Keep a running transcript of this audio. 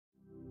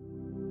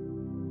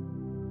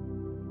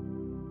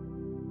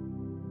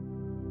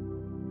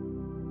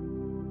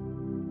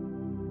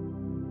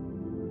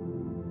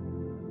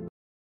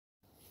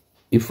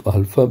If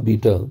alpha,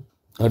 beta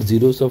are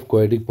zeros of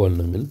quadratic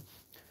polynomial,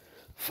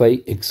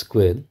 5x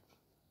square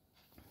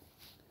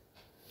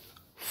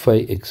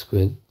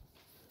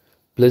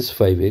plus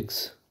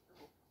 5x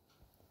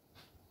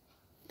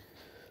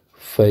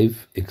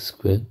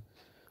square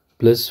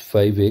plus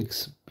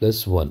 5x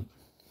plus 1.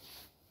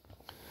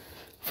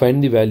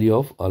 Find the value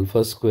of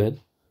alpha square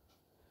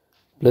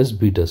plus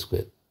beta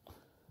square.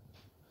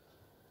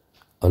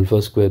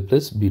 Alpha square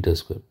plus beta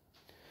square.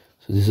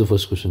 So this is the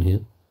first question here.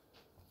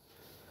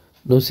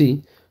 Now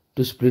see,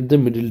 to split the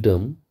middle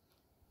term,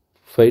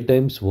 5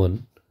 times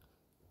 1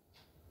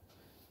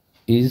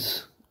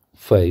 is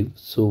 5.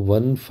 So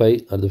 1,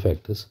 5 are the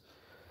factors.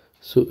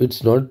 So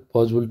it's not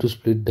possible to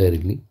split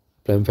directly,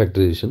 prime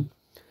factorization.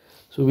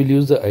 So we'll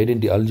use the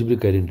identity,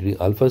 algebraic identity,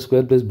 alpha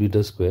square plus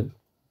beta square.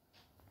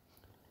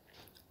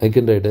 I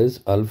can write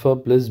as alpha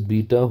plus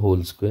beta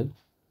whole square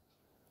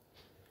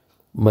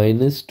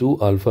minus 2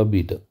 alpha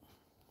beta.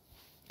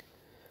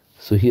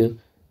 So here,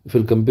 if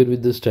we'll compare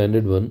with the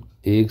standard one,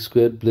 ax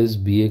square plus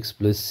bx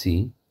plus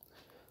c,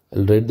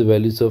 I'll write the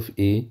values of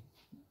a,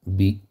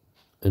 b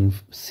and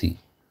c.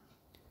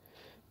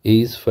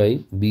 A is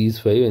 5, b is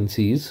 5 and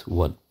c is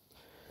 1.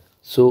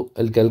 So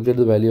I'll calculate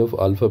the value of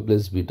alpha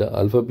plus beta.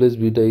 Alpha plus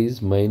beta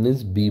is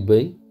minus b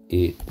by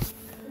a.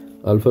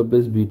 Alpha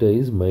plus beta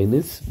is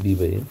minus b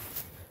by a.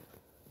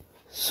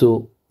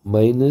 So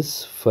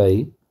minus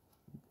 5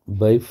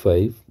 by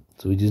 5,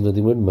 so which is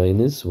nothing but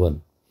minus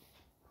 1.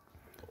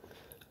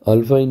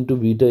 Alpha into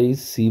beta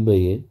is c by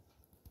a,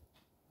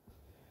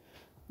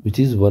 which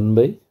is 1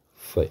 by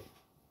 5.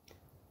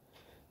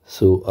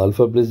 So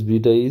alpha plus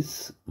beta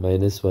is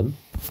minus 1.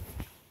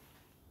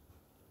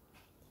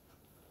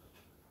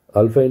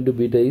 Alpha into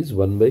beta is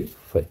 1 by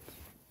 5.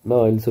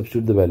 Now I will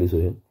substitute the values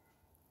over here.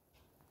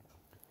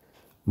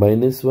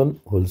 Minus 1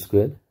 whole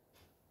square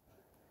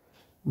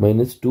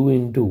minus 2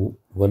 into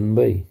 1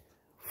 by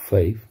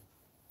 5.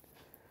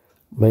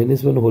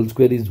 Minus 1 whole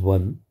square is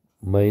 1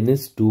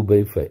 minus 2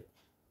 by 5.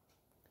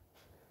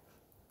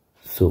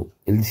 So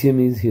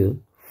LCM is here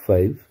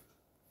 5.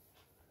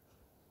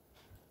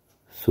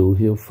 So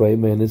here 5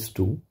 minus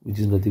 2, which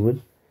is nothing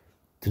but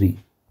 3.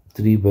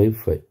 3 by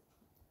 5.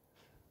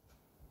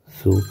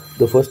 So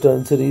the first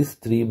answer is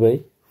 3 by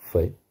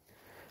 5.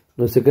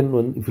 Now second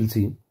one, if you'll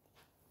see,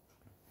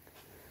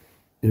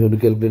 you have to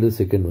calculate the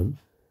second one.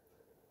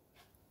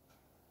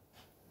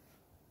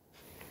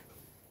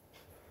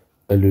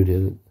 I'll do it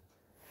here.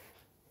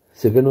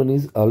 Second one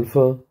is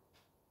alpha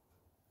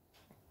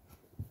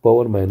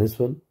power minus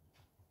 1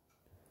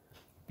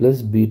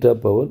 plus beta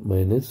power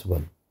minus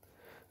 1.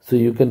 So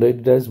you can write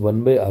it as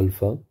 1 by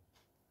alpha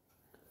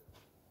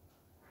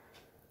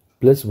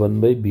plus 1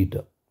 by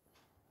beta.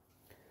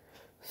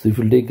 So if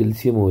you take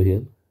LCM over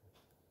here,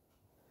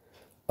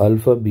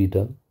 alpha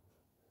beta,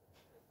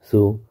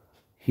 so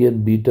here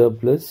beta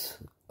plus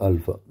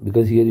alpha,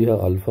 because here you have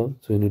alpha,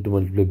 so you need to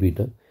multiply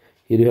beta.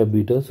 Here you have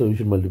beta, so you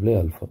should multiply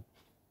alpha.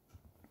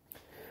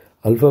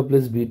 Alpha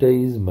plus beta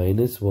is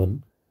minus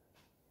 1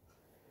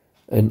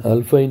 and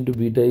alpha into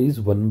beta is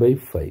 1 by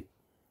 5.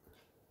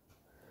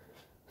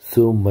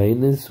 So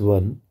minus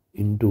 1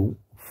 into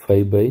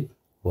 5 by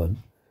 1.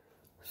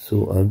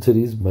 So answer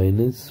is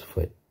minus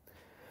 5.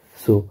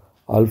 So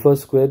alpha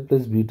square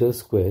plus beta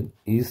square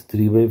is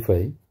 3 by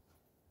 5.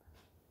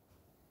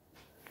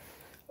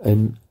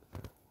 And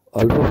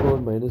alpha power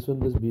minus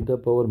 1 plus beta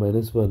power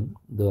minus 1,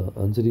 the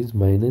answer is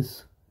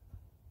minus